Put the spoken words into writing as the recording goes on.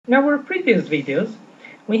In our previous videos,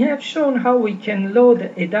 we have shown how we can load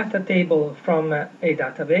a data table from a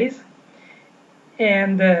database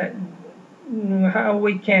and how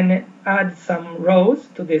we can add some rows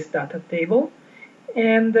to this data table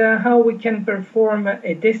and how we can perform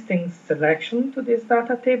a distinct selection to this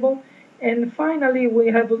data table. And finally, we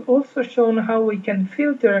have also shown how we can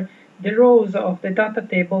filter the rows of the data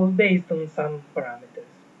table based on some parameters.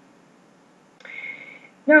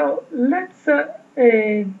 Now, let's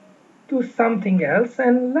do something else,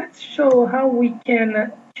 and let's show how we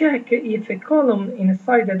can check if a column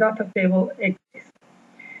inside the data table exists.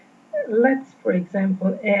 Let's, for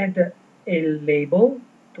example, add a label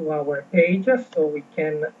to our page so we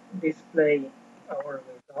can display our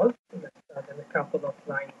results. Let's add a couple of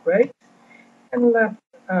line breaks, and let's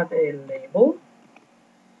add a label.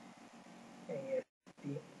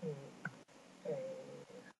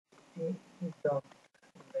 Dot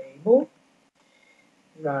label,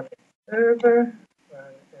 run a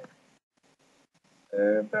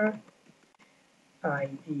server,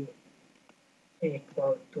 ID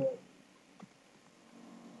equal to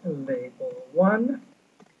label 1,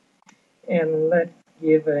 and let's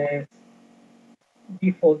give a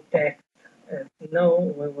default text as no.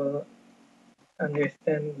 We will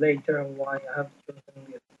understand later why I have chosen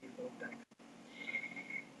this default text.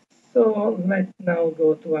 So let's now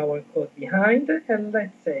go to our code behind, and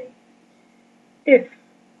let's say if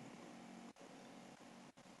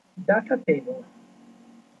data table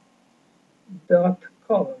dot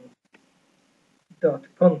columns dot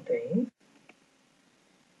contains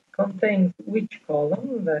which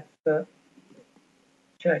column. Let's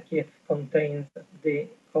check if contains the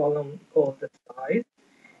column called the size.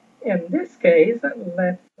 In this case,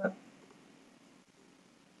 let's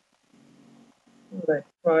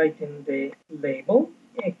write in the label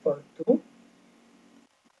equal to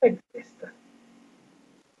exist.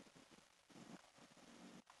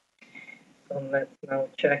 So let's now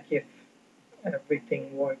check if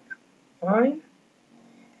everything works fine,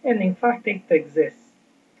 and in fact it exists.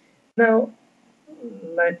 Now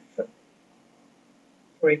let's,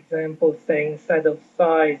 for example, say instead of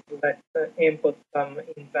size, let's input some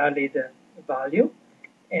invalid value,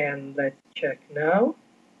 and let's check now,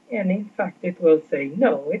 and in fact it will say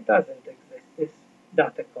no, it doesn't exist, this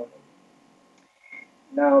data column.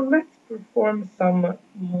 Now let's perform some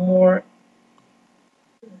more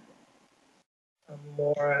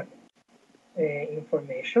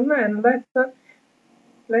information, and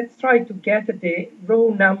let's try to get the row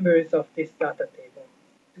numbers of this data table.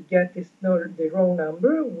 To get the row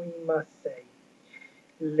number, we must say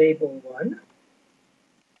label1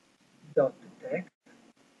 dot text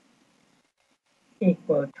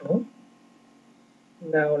equal to,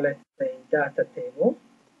 now let's say data table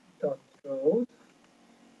dot rows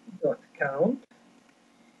dot count.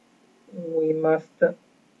 We must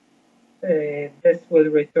this will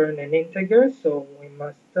return an integer, so we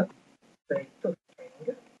must say to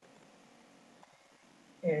string.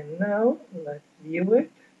 And now let's view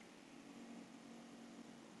it.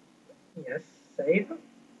 Yes, save.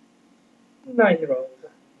 9 rows.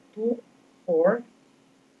 2, 4,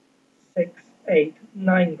 6, 8,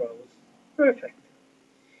 9 rows. Perfect.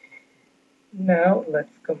 Now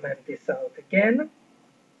let's comment this out again.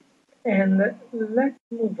 And let's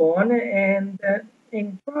move on and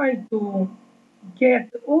try to get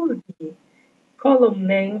all the column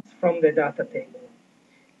names from the data table.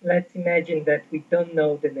 Let's imagine that we don't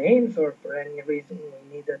know the names, or for any reason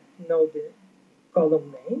we need to know the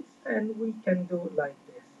column names, and we can do like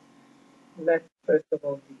this. Let's first of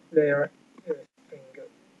all declare a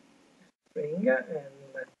string, and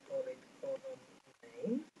let's call it column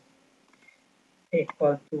name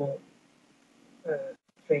equal to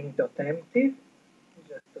string.empty,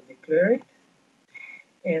 just to declare it.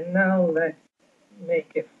 And now let's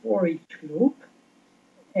make a for each loop,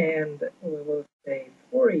 and we will say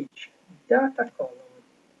for each data column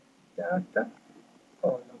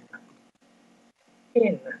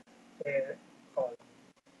in the column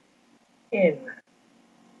in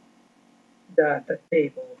data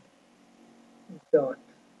table dot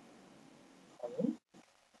column,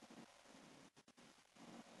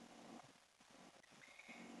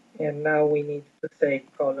 and now we need to say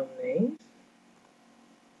column names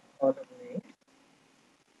plus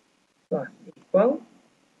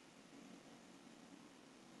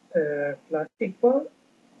equal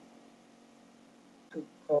to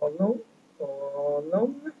column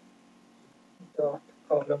dot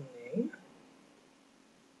column name.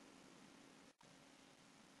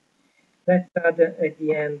 Let's add at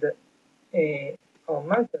the end a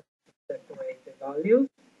comma to separate the values.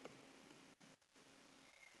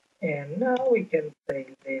 And now we can say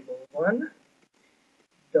label1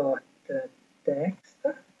 dot text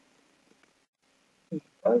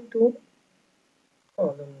equal to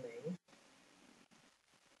column name.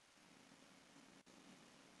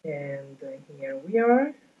 And here we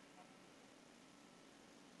are,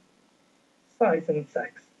 size and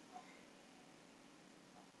sex.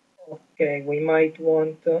 Okay, we might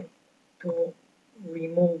want to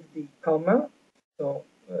remove the comma, so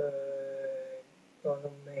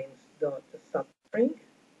column names dot substring,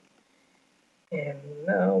 and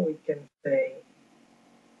now we can say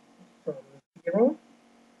from 0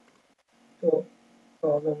 to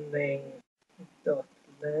column names dot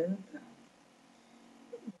length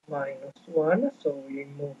 -1, so we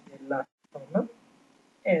remove the last comma,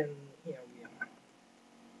 and here we are.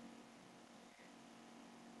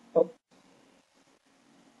 Oh,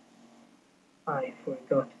 I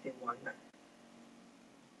forgot the one.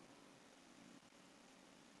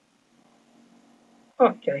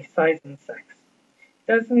 Okay, size and sex.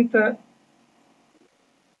 Doesn't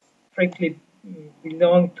strictly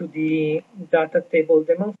belong to the data table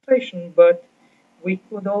demonstration, but we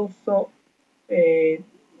could also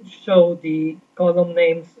show the column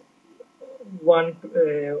names one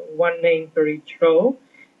name per each row.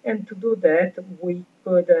 And to do that, we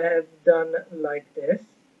could have done like this.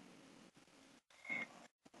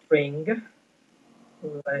 String,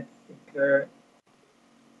 let's declare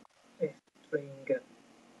a string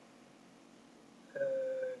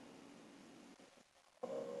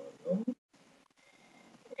column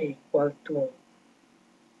equal to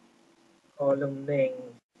column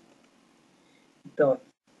name dot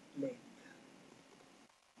split,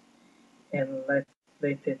 and let's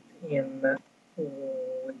split it in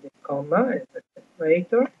with the comma as a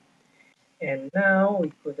separator. And now we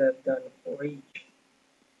could have done for each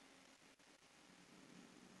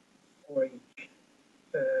for each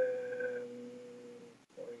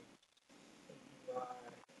for each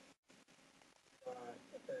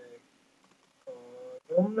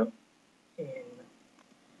column in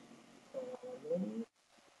column,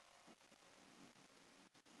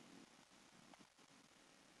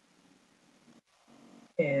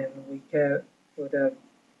 and we could have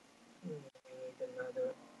made another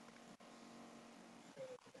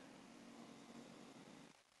thing.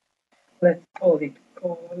 Let's call it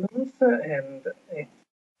columns, and it's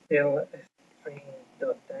still a string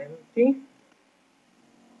dot empty.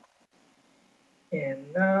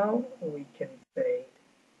 And now we can say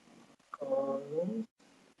columns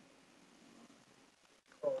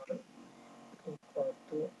column equal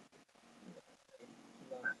to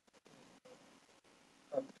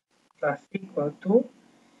plus equal to,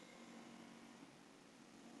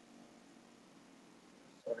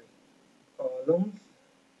 sorry, columns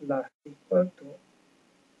plus equal to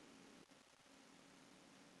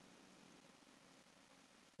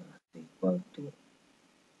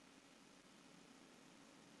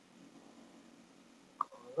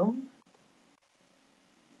column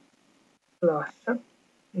plus,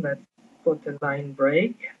 let's put a line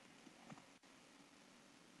break.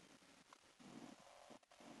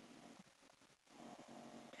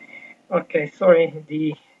 Okay, sorry,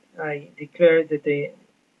 I declared the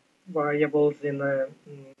variables in a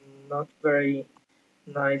not very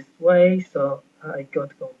nice way, so I got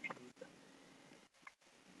confused.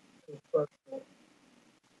 Equal to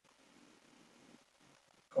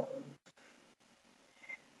column.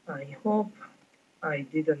 I hope I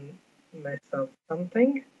didn't mess up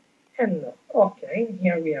something. And no. Okay,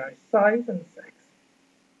 here we are, size and sex,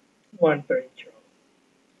 one per each row.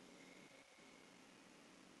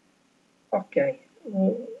 Okay,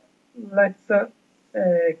 let's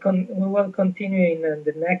we will continue in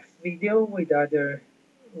the next video with other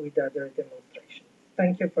demonstrations.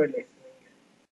 Thank you for listening.